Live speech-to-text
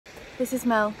This is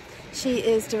Mel. She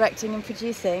is directing and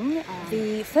producing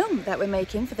the film that we're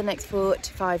making for the next 4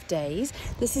 to 5 days.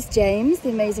 This is James, the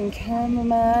amazing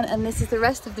cameraman, and this is the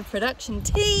rest of the production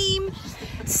team.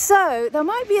 So there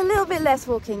might be a little bit less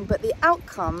walking, but the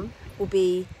outcome will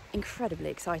be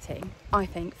incredibly exciting, I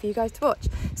think, for you guys to watch.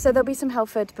 So there'll be some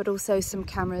Helford, but also some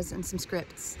cameras and some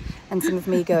scripts and some of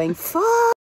me going, fuck!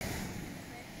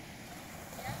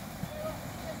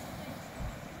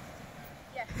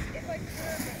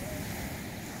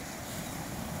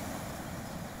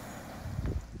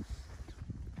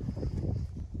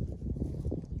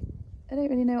 I don't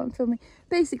really know what I'm filming.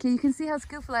 Basically, you can see how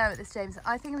skillful I am at this, James.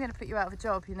 I think I'm going to put you out of a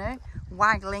job, you know?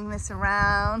 Waggling this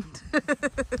around.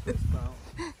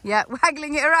 Yeah,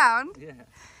 waggling it around. Yeah.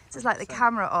 Just like the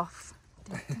camera off.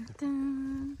 Dun, dun,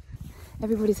 dun.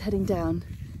 Everybody's heading down,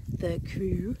 the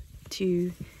crew,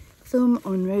 to film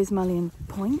on Rosemalian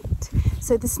Point.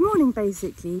 So this morning,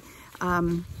 basically,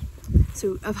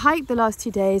 so I've hiked the last 2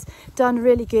 days, done a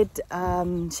really good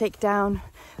shakedown,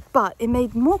 but it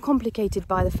made more complicated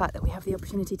by the fact that we have the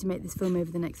opportunity to make this film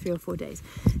over the next 3 or 4 days.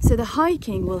 So the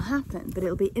hiking will happen, but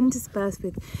it'll be interspersed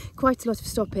with quite a lot of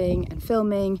stopping and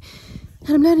filming.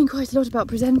 And I'm learning quite a lot about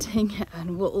presenting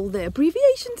and what all the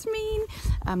abbreviations mean,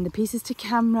 the pieces to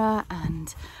camera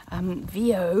and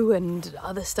VO and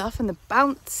other stuff, and the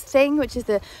bounce thing, which is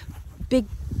the big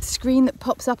screen that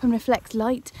pops up and reflects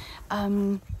light.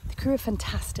 The crew are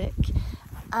fantastic.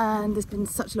 And there's been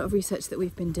such a lot of research that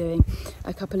we've been doing.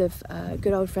 A couple of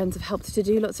good old friends have helped to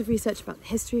do lots of research about the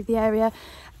history of the area.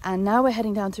 And now we're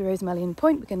heading down to Rosemalian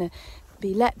Point. We're going to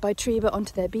be let by Treba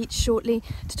onto their beach shortly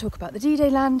to talk about the D-Day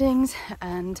landings.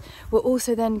 And we're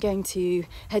also then going to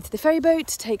head to the ferry boat,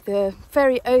 take the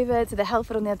ferry over to the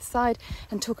Helford on the other side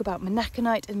and talk about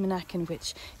Monacanite and Monacan,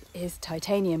 which is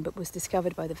titanium but was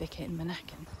discovered by the vicar in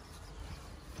Monacan.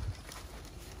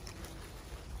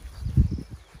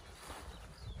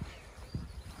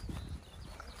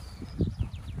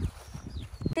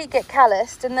 Feet get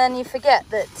calloused and then you forget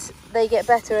that they get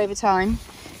better over time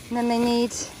and then they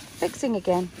need fixing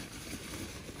again.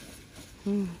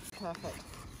 Perfect.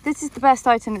 This is the best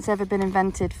item that's ever been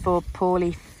invented for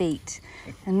poorly feet,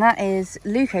 and that is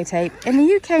Leuco tape, in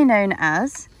the UK known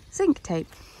as zinc tape.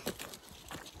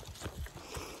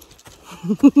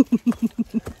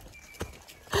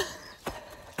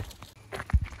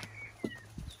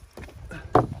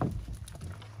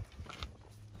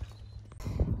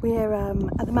 We're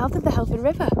at the mouth of the Helford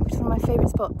River, which is one of my favourite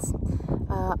spots.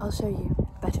 I'll show you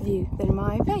a better view than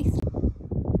my face.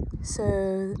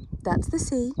 So that's the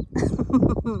sea.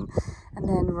 And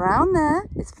then round there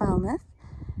is Falmouth.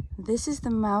 This is the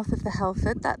mouth of the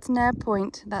Helford. That's Nair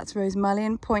Point. That's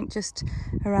Rosemalian Point just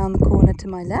around the corner to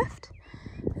my left.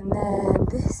 And then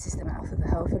this is the mouth of the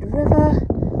Helford River,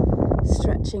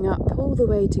 stretching up all the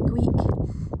way to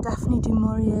Gweek. Daphne du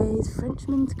Maurier's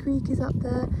Frenchman's Creek is up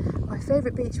there. My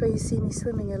favourite beach where you see me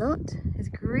swimming a lot is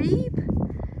Grebe,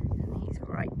 and he's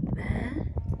right there.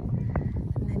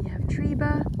 And then you have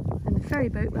Treba and the ferry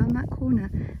boat round that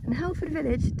corner, and Helford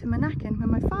Village to Monacan, where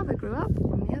my father grew up,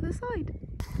 on the other side.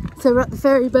 So we're at the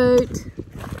ferry boat.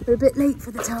 We're a bit late for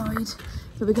the tide,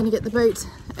 but we're going to get the boat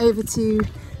over to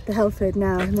the Helford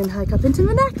now and then hike up into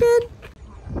Monacan.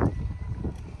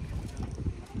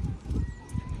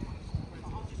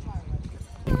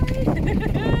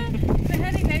 We're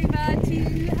heading over to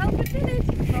Helford Village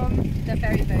from the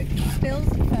ferry boat. Bill's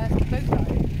first boat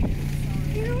ride.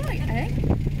 You're alright, eh?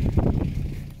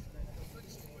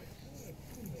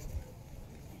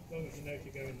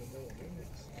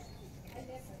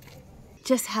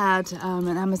 Just had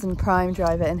an Amazon Prime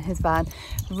driver in his van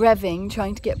revving,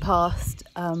 trying to get past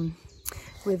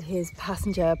with his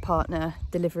passenger partner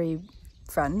delivery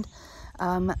friend,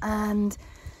 and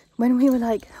when we were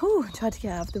like, oh, tried to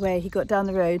get out of the way, he got down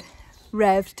the road,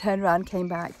 revved, turned around, came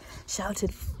back,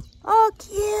 shouted, "Fuck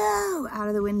you!" out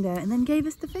of the window, and then gave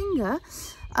us the finger.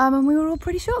 And we were all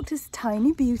pretty shocked. It's a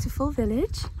tiny, beautiful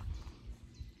village.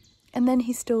 And then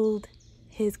he stalled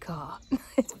his car,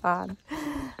 his van,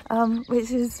 which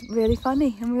is really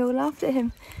funny. And we all laughed at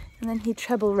him. And then he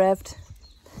treble revved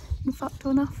and fucked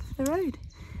on off the road.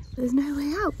 But there's no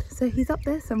way out. So he's up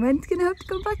there somewhere and he's going to have to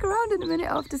come back around in a minute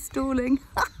after stalling.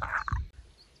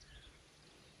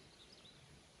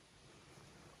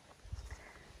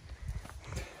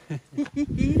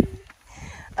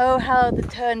 Oh, how the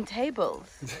turntables.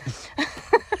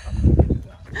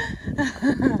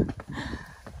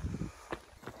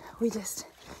 We just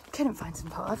couldn't find some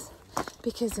paths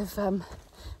because of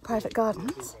private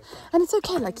gardens, and it's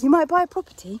okay. Like, you might buy a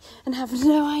property and have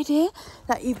no idea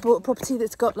that you bought a property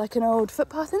that's got like an old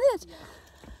footpath in it.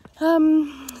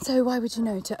 So why would you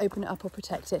know to open it up or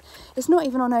protect it? It's not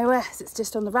even on OS, it's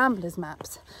just on the Ramblers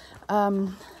maps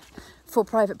for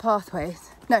private pathways.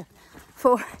 No,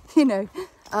 for, you know,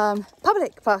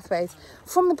 public pathways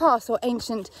from the past or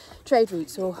ancient trade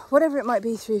routes or whatever it might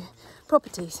be through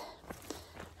properties.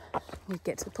 We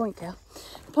get to the point, Gail.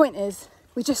 The point is,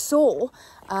 we just saw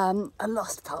a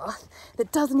lost path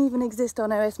that doesn't even exist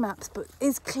on OS maps, but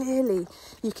is clearly,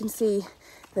 you can see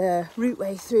the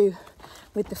routeway through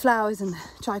with the flowers and the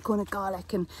tricorner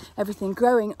garlic and everything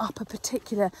growing up a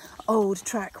particular old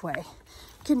trackway.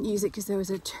 Couldn't use it because there was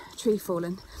a tree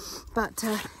fallen, but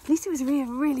at least it was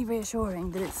really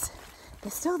reassuring that it's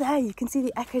still there. You can see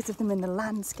the echoes of them in the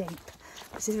landscape,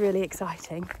 which is really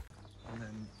exciting.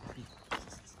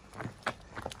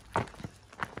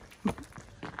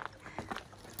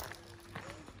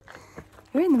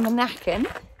 We're in the Monacan,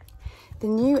 the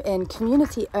new inn,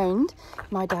 community owned.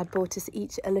 My dad bought us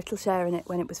each a little share in it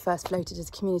when it was first floated as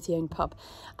a community owned pub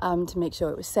to make sure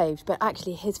it was saved. But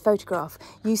actually his photograph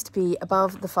used to be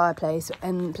above the fireplace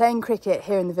and playing cricket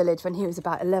here in the village when he was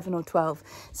about 11 or 12.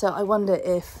 So I wonder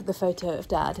if the photo of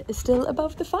Dad is still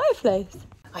above the fireplace.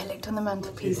 I looked on the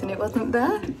mantelpiece and it wasn't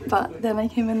there, but then I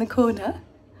came in the corner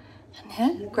and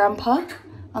here, Grandpa,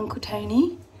 Uncle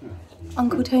Tony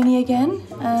again,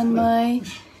 and my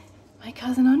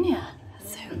cousin Anya.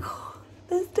 That's so cool.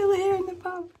 They're still here in the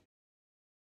pub.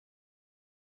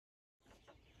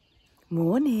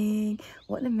 Morning.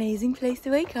 What an amazing place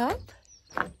to wake up.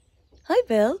 Hi,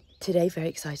 Bill. Today, very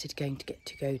excited to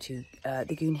go to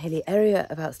the Goonhilly Area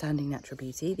of Outstanding Natural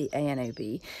Beauty, the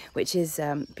ANOB, which is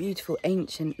beautiful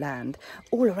ancient land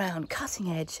all around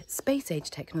cutting-edge, space-age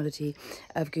technology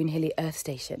of Goonhilly Earth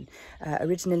Station,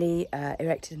 originally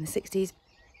erected in the 60s.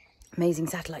 Amazing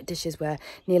satellite dishes where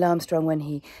Neil Armstrong, when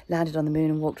he landed on the moon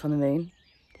and walked on the moon,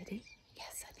 did he?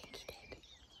 Yes, I think he did.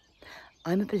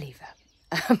 I'm a believer.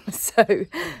 So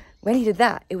when he did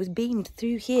that, it was beamed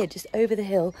through here, just over the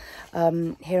hill,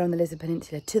 here on the Lizard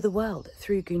Peninsula, to the world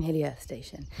through Goonhilly Earth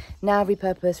Station. Now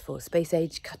repurposed for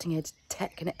space-age, cutting-edge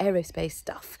tech and aerospace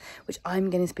stuff, which I'm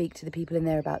going to speak to the people in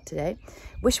there about today.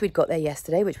 Wish we'd got there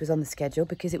yesterday, which was on the schedule,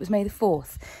 because it was May the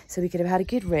 4th, so we could have had a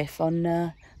good riff on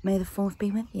May the 4th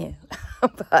be with you.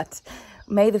 But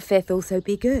May the 5th also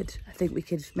be good. I think we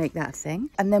could make that a thing.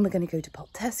 And then we're going to go to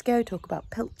Poltesco, talk about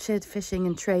pilchard, fishing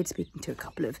and trade, speaking to a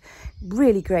couple of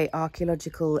really great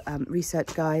archaeological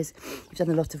research guys who've done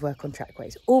a lot of work on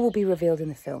trackways. All will be revealed in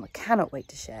the film. I cannot wait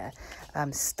to share.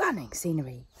 Stunning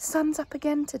scenery. Sun's up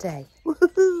again today.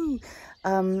 Woohoo!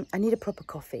 I need a proper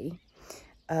coffee.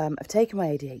 I've taken my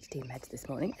ADHD meds this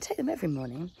morning. I take them every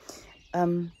morning.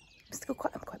 I'm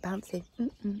quite bouncy.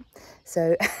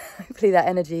 So hopefully that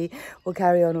energy will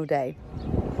carry on all day.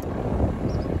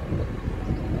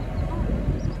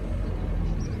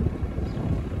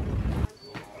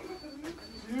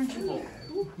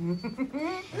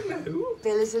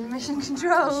 Bill is in mission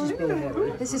control.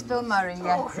 This is Bill Murray,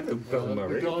 yes. Oh, Bill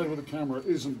Murray. The guy with the camera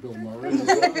isn't Bill Murray.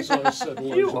 As I said,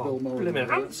 hello to Bill Murray. Blimmin'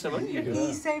 handsome, aren't you?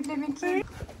 He's so blimmin' cute.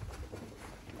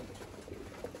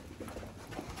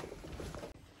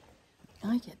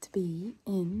 I get to be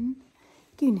in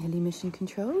Goonhilly Mission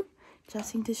Control,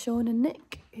 chatting to Sean and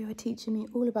Nick, who are teaching me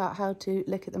all about how to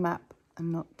look at the map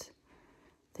and not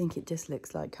think it just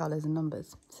looks like colours and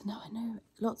numbers. So now I know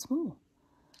lots more.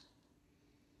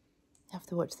 You have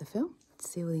to watch the film to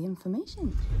see all the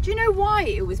information. Do you know why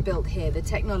it was built here, the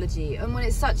technology, and when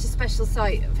it's such a special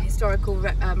site of historical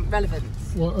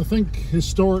relevance? Well, I think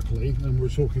historically, and we're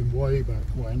talking way back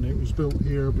when, it was built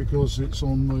here because it's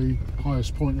on the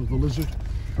highest point of the Lizard.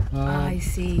 I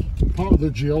see. Part of the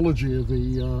geology of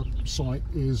the site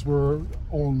is we're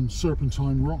on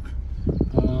serpentine rock.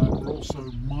 We're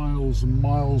also miles and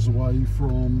miles away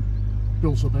from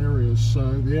built-up areas,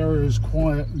 so the area is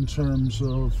quiet in terms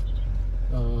of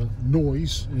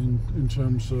noise, in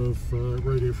terms of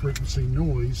radio frequency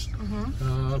noise,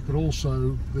 but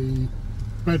also the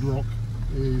bedrock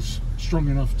is strong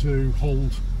enough to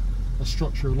hold a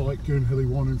structure like Goonhilly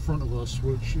 1 in front of us,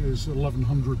 which is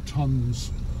 1,100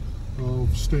 tons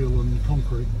of steel and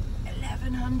concrete.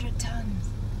 1,100 tons.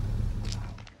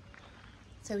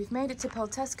 So we've made it to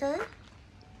Poltesco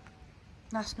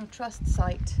National Trust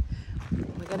site.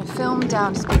 We're going to film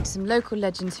down to speak to some local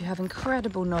legends who have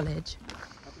incredible knowledge.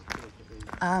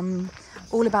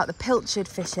 All about the pilchard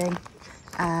fishing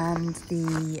and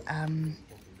the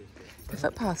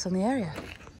footpaths on the area.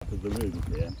 Of the room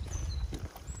here,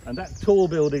 and that tall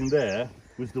building there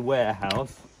was the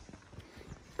warehouse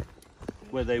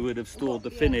where they would have stored the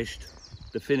finished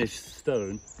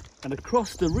stone, and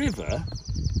across the river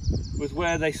was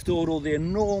where they stored all the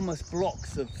enormous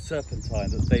blocks of serpentine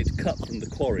that they'd cut from the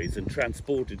quarries and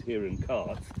transported here in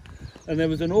carts. And there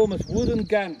was an enormous wooden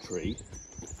gantry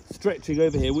stretching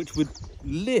over here which would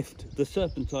lift the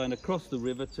serpentine across the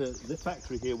river to the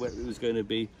factory here where it was going to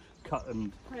be cut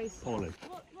and polished.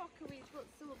 What rock are we,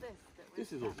 what's all this?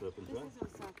 This is all serpentine. This is all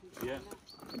serpentine. Yeah.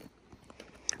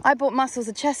 I bought Muscles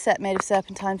a chess set made of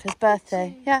serpentine for his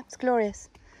birthday. Yeah, it's glorious.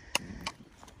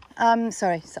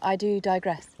 Sorry, so I do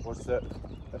digress. Was that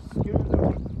a schooner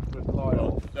would lie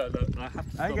off? No, I have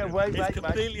to stop Hang on, you. wait, It's mate,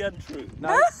 completely untrue.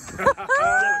 No.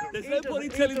 There's He no doesn't- point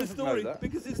in he telling the doesn't know story that.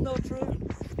 because it's not true.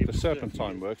 The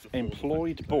Serpentine Works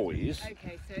employed boys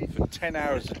Okay, so for 10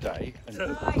 hours a day, and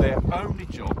their only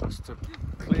job was to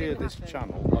clear this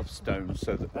channel of stone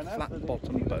so that the flat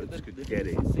bottom boats could get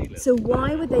in. So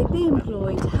why would they be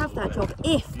employed to have that job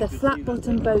if the flat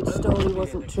bottom boat story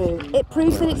wasn't true? It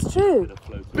proves that it's true.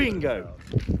 Bingo!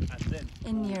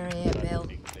 In your ear, Bill.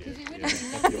 because it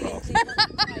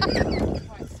wouldn't be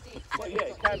quite steep. Well, yeah,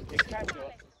 it can go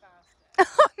up.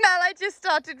 Oh, Mel, I just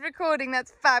started recording.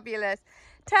 That's fabulous.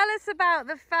 Tell us about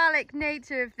the phallic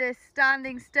nature of this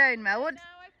standing stone, Mel. What? Now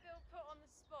I feel put on the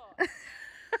spot. I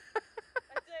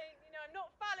don't, you know, I'm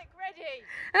not phallic ready.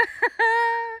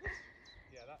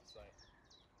 Yeah, that's safe.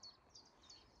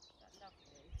 That's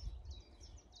lovely.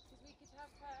 Because we could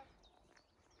have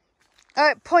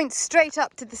Oh, it points straight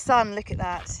up to the sun. Look at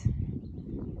that.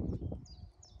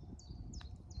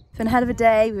 It's been a hell of a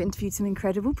day. We've interviewed some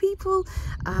incredible people.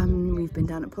 We've been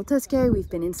down at Poltusco. We've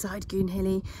been inside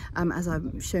Goonhilly, as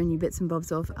I've shown you bits and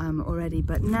bobs of already.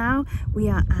 But now we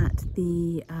are at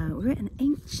the we're at an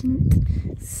ancient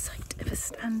site of a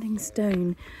standing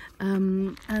stone,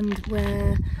 and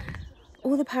where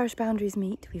all the parish boundaries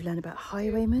meet. We've learned about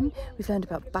highwaymen, we've learned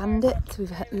about bandits,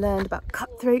 we've learned about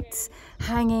cutthroats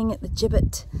hanging at the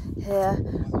gibbet here,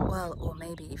 well, or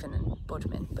maybe even in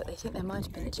Bodmin, but they think there might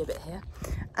have been a gibbet here.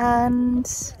 And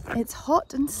it's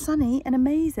hot and sunny and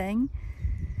amazing,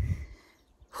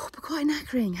 but quite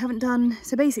knackering. Haven't done,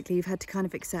 so basically I've had to kind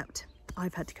of accept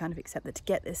that to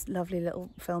get this lovely little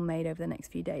film made over the next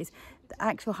few days, the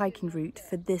actual hiking route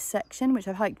for this section, which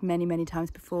I've hiked many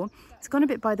times before, it's gone a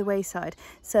bit by the wayside.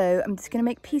 So I'm just going to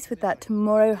make peace with that.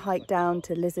 Tomorrow hike down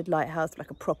to Lizard Lighthouse,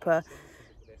 like a proper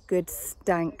good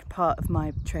stank part of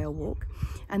my trail walk.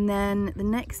 And then the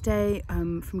next day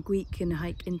from Gweek and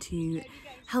hike into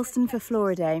Helston for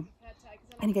Flora Day.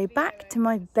 I'm going to go back to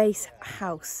my base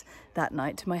house that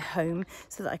night, to my home,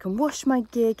 so that I can wash my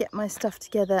gear, get my stuff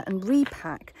together and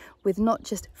repack with not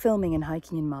just filming and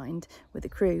hiking in mind with the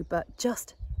crew, but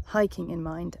just hiking in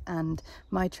mind and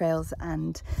my trails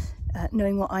and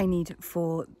knowing what I need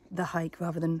for the hike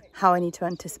rather than how I need to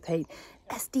anticipate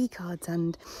SD cards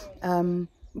and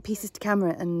pieces to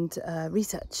camera and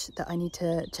research that I need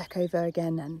to check over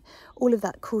again and all of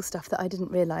that cool stuff that I didn't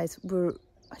realise it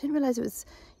was,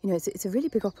 you know, it's a really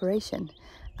big operation.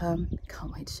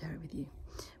 Can't wait to share it with you.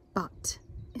 But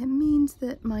it means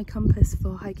that my compass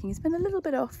for hiking has been a little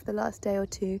bit off the last day or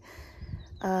two,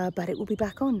 but it will be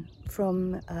back on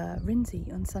from Rinsey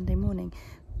on Sunday morning.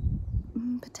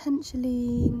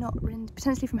 Potentially not Rinsey,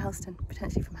 potentially from Helston.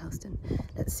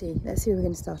 Let's see where we're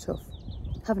going to start off.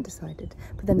 Haven't decided,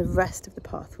 but then the rest of the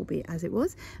path will be as it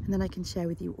was, and then I can share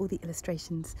with you all the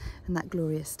illustrations and that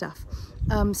glorious stuff.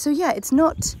 So yeah, it's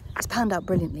panned out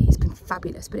brilliantly, it's been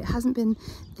fabulous, but it hasn't been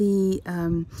the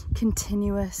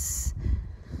continuous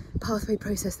pathway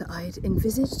process that I'd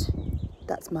envisaged.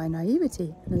 That's my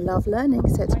naivety, and I love learning,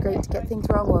 so it's great to get things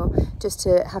wrong or just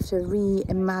to have to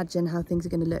reimagine how things are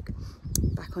going to look.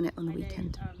 Back on it on the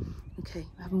weekend. Okay,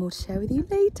 I have more to share with you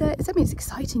later. It's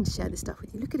exciting to share this stuff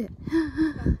with you. Look at it.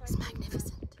 It's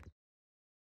magnificent.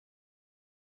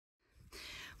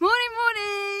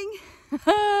 Morning!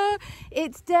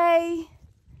 It's day,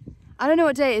 I don't know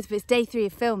what day it is, but it's day 3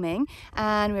 of filming,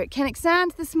 and we're at Kenwick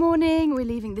Sand this morning. We're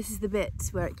leaving, this is the bit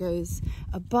where it goes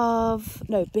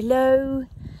below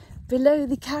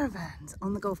the caravans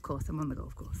on the golf course. I'm on the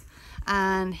golf course.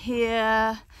 And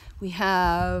here we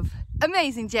have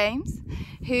amazing James,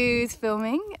 who's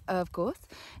filming, of course.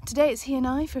 Today it's he and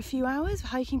I for a few hours. We're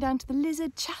hiking down to the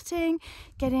Lizard, chatting,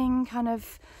 getting kind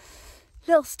of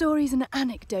little stories and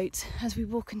anecdotes as we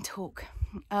walk and talk.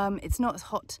 It's not as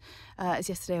hot as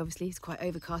yesterday, obviously. It's quite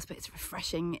overcast, but it's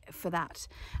refreshing for that.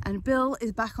 And Bill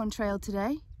is back on trail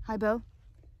today. Hi, Bill.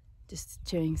 Just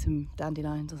chewing some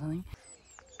dandelions or something.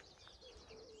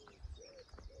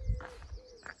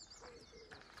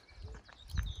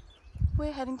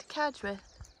 We're heading to Cadgwith.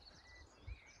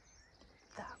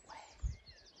 That way.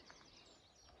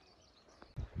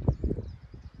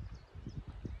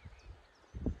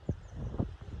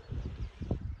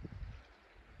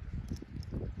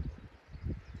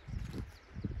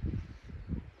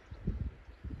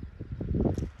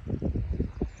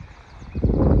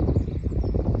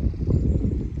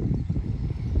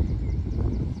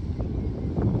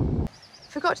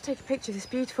 got to take a picture of this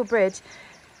beautiful bridge,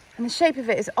 and the shape of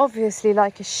it is obviously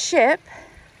like a ship,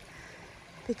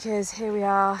 because here we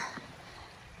are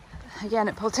again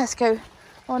at Poltesco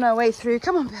on our way through.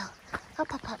 Come on, Bill,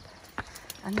 up, up, up.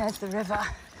 And there's the river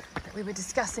that we were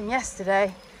discussing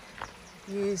yesterday,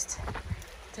 used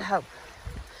to help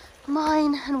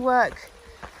mine and work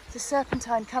the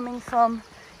serpentine coming from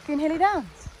Goonhilly Downs.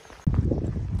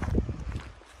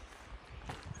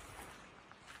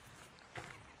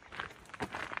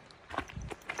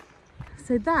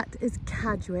 So that is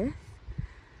Cadgwith,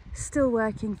 still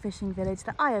working fishing village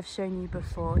that I have shown you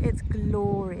before. It's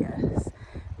glorious.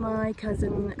 My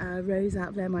cousin rows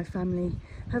out there, my family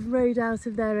have rowed out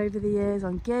of there over the years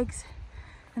on gigs.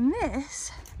 And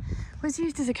this was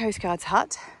used as a Coast Guard's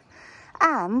hut,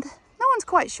 and no one's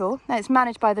quite sure. Now, it's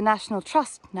managed by the National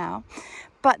Trust now,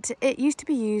 but it used to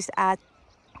be used as,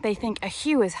 they think, a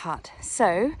hewer's hut.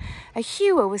 So a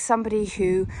hewer was somebody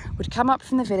who would come up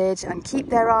from the village and keep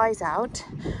their eyes out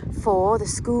for the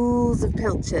schools of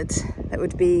pilchards that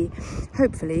would be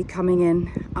hopefully coming in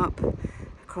up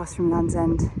across from Land's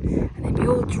End, and they'd be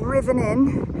all driven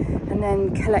in and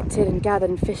then collected and gathered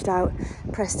and fished out,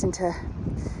 pressed into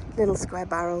little square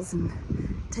barrels and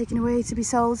taken away to be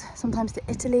sold, sometimes to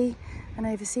Italy and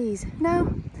overseas.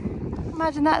 Now,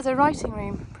 imagine that as a writing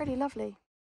room. Pretty lovely.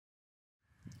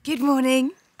 Good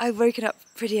morning. I've woken up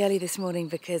pretty early this morning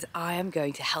because I am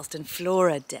going to Helston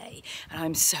Flora Day, and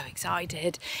I'm so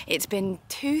excited. It's been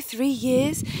 2-3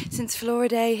 years since Flora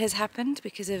Day has happened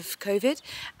because of COVID,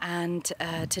 and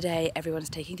today everyone's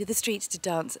taking to the streets to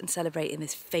dance and celebrate in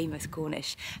this famous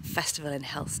Cornish festival in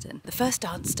Helston. The first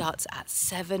dance starts at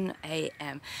 7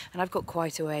 AM and I've got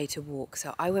quite a way to walk,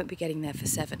 so I won't be getting there for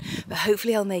 7, but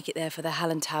hopefully I'll make it there for the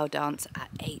Hallentow dance at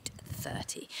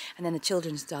 8:30, and then the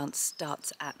children's dance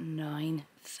starts at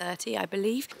 9:30, I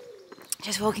believe.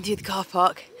 Just walking through the car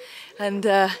park, and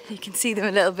you can see them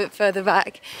a little bit further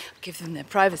back. Give them their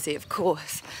privacy, of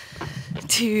course.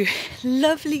 Two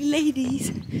lovely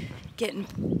ladies getting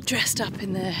dressed up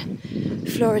in their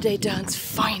Flora Day dance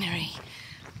finery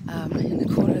in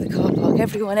the corner of the car park.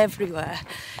 Everyone everywhere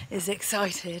is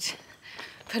excited,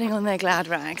 putting on their glad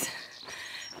rags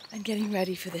and getting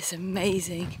ready for this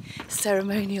amazing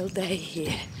ceremonial day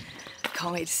here.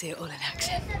 Can't wait to see it all in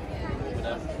action.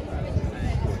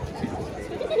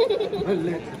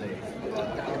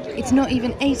 It's not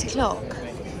even 8 o'clock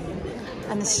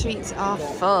and the streets are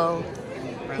full.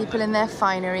 People in their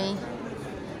finery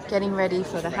getting ready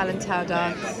for the Hallentow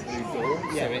dance.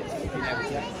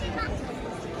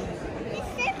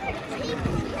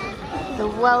 The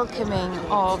welcoming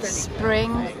of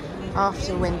spring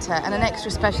after winter, and an extra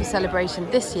special celebration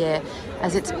this year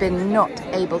as it's been not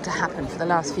able to happen for the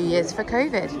last few years for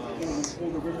COVID.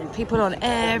 People on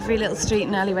every little street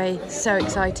and alleyway, so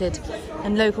excited,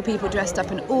 and local people dressed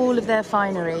up in all of their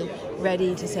finery,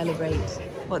 ready to celebrate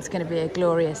what's going to be a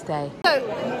glorious day. So,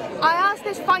 I asked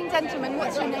this fine gentleman,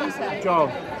 what's your name, sir?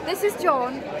 John. This is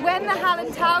John, when the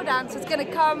Hallentow dance was going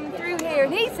to come through here,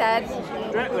 and he said...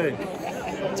 Directly.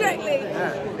 Directly.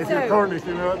 Yeah. If you're Cornish,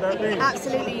 you know what that means.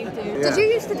 Absolutely you do. Yeah. Did you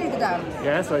used to do the dance?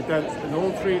 Yes, I danced in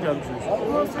all 3 dances.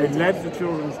 I led the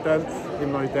children's dance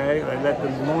in my day, I led the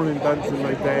morning dance in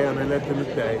my day, and I led them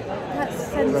at day.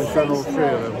 That's And I've done all 3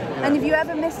 of them. Yeah. And have you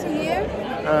ever missed a year?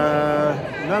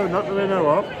 No, not that I know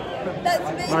of. That's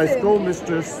amazing. My school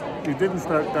mistress, who didn't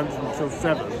start dancing until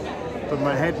 7, but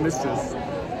my head mistress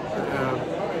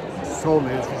told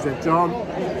me, and she said, John,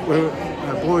 we're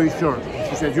a boy's short.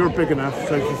 She said, you're big enough,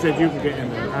 so she said, you can get in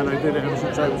there. And I did it ever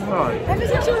since I was 5. Ever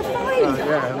since you were 5?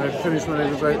 Yeah, and I finished when I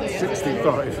was about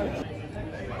 65.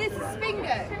 This is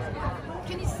Spingo.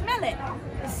 Can you smell it?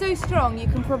 It's so strong, you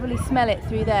can probably smell it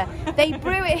through there. They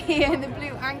brew it here in the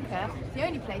Blue Anchor. It's the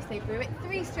only place they brew it.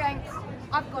 3 strengths.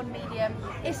 I've gone medium.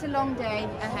 It's a long day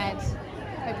ahead.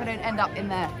 Hope I don't end up in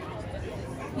there.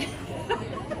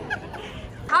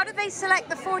 How do they select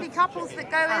the 40 couples that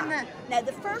go in there? Now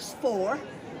the first 4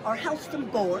 are Helston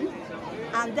born,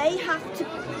 and they have to,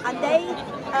 and they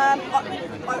are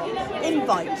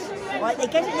invites, right? They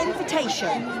get an invitation,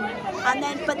 and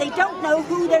then, but they don't know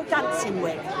who they're dancing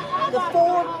with. The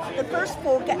first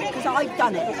 4 get it, because I've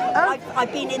done it. Oh.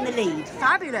 I've been in the lead.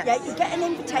 Fabulous. Yeah, you get an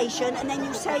invitation, and then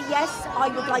you say, yes, I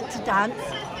would like to dance,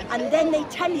 and then they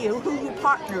tell you who your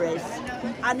partner is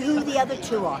and who the other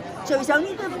 2 are. So it's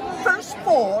only the first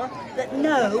 4 that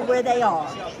know where they are.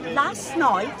 Last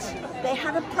night, they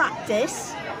had a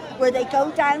practice where they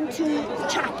go down to the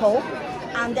chapel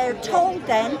and they're told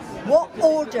then what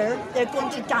order they're going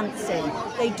to dance in.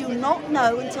 They do not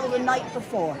know until the night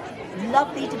before.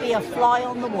 Lovely to be a fly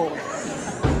on the wall.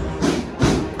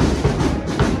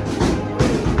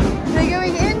 they're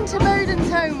going into Bowden's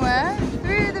homeware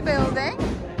through the building.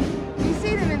 Can you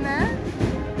see them in there?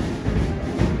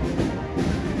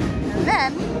 And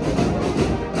then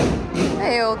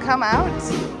they all come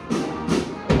out